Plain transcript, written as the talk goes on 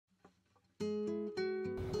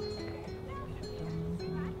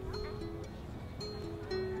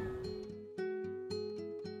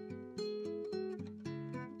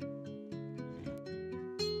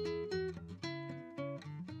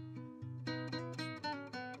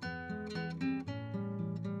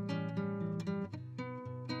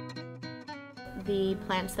The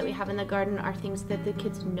plants that we have in the garden are things that the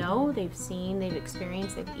kids know, they've seen, they've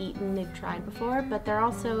experienced, they've eaten, they've tried before, but there are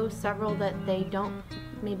also several that they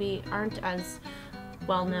maybe aren't as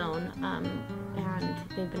well known, and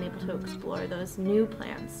they've been able to explore those new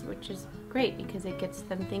plants, which is great because it gets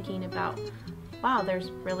them thinking about, wow,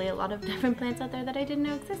 there's really a lot of different plants out there that I didn't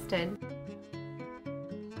know existed.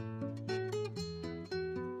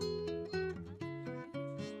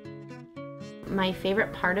 My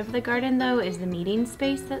favorite part of the garden, though, is the meeting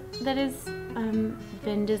space that has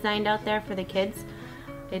been designed out there for the kids.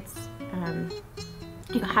 It's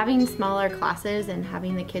having smaller classes and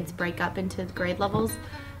having the kids break up into grade levels.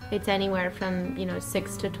 It's anywhere from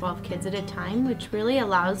 6 to 12 kids at a time, which really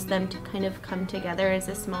allows them to kind of come together as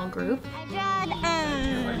a small group. I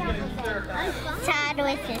Todd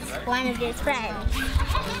with one of his friends.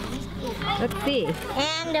 Let's see.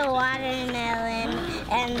 And the watermelon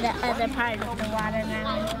and the other part of the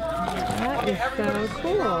watermelon. That is so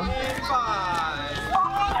cool.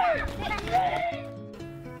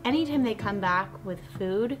 Anytime they come back with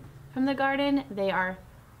food from the garden, they are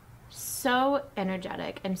so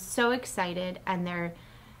energetic and so excited, and they're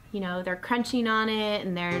crunching on it,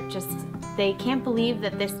 and they can't believe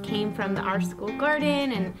that this came from our school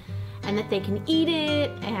garden, and that they can eat it,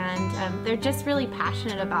 and they're just really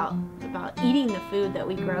passionate about eating the food that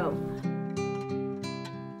we grow.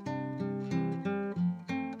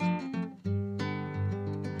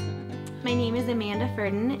 My name is Amanda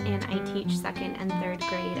Furden, and I teach 2nd and 3rd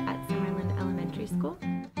grade at Summerland Elementary School.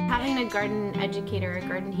 Having a garden educator, a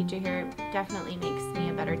garden teacher here definitely makes me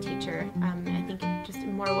a better teacher. I think it's just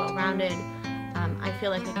more well-rounded. I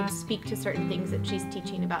feel like I can speak to certain things that she's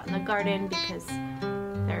teaching about in the garden because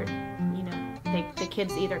the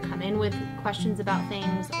kids either come in with questions about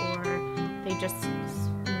things, or they just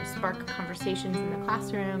spark conversations in the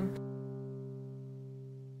classroom.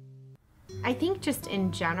 I think just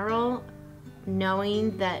in general,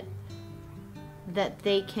 knowing that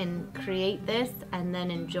they can create this and then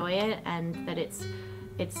enjoy it, and that it's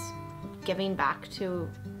giving back to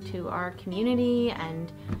our community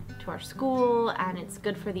and to our school, and it's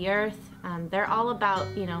good for the earth. They're all about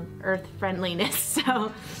earth friendliness,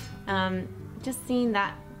 so just seeing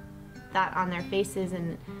that on their faces,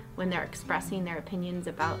 and when they're expressing their opinions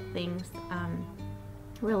about things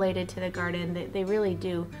related to the garden, they really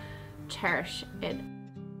do cherish it.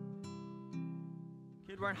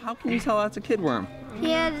 Kidworm? How can you tell that's a kidworm?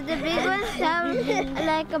 Yeah, the big ones have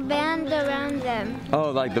like a band around them.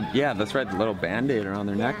 Oh, yeah, that's right, the little band-aid around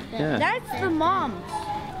their neck. Yeah. That's the moms.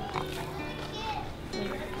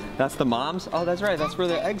 That's the moms? Oh, that's right, that's where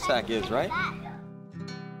their egg sac is, right?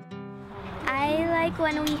 I like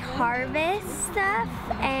when we harvest stuff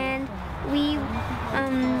and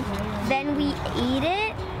then we eat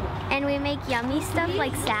it, and we make yummy stuff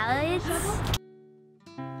like salads.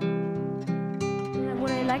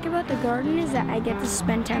 What I like about the garden is that I get to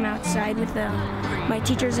spend time outside with my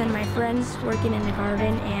teachers and my friends working in the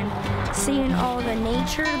garden, and seeing all the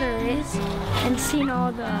nature there is, and seeing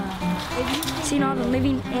all the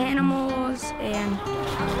living animals, and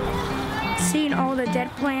seeing all the dead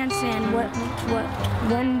plants and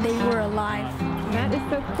when they were alive. That is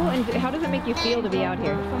so cool. And how does it make you feel to be out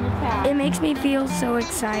here? It makes me feel so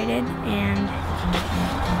excited, and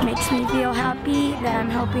makes me feel happy that I'm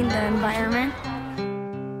helping the environment.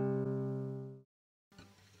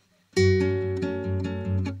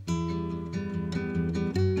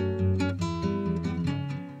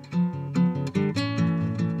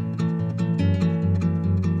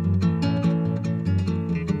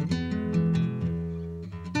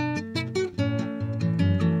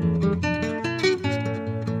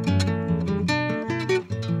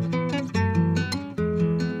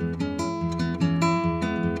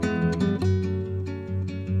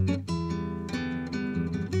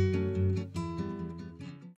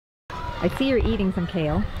 I see you're eating some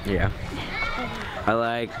kale. Yeah. I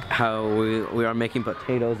like how we are making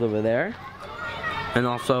potatoes over there. And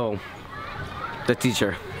also the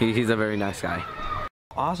teacher. He's a very nice guy.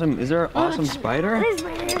 Awesome. Is there an awesome spider?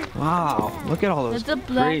 Wow. Look at all those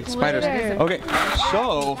great spiders. Okay,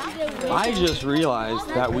 so I just realized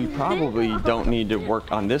that we probably don't need to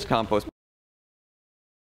work on this compost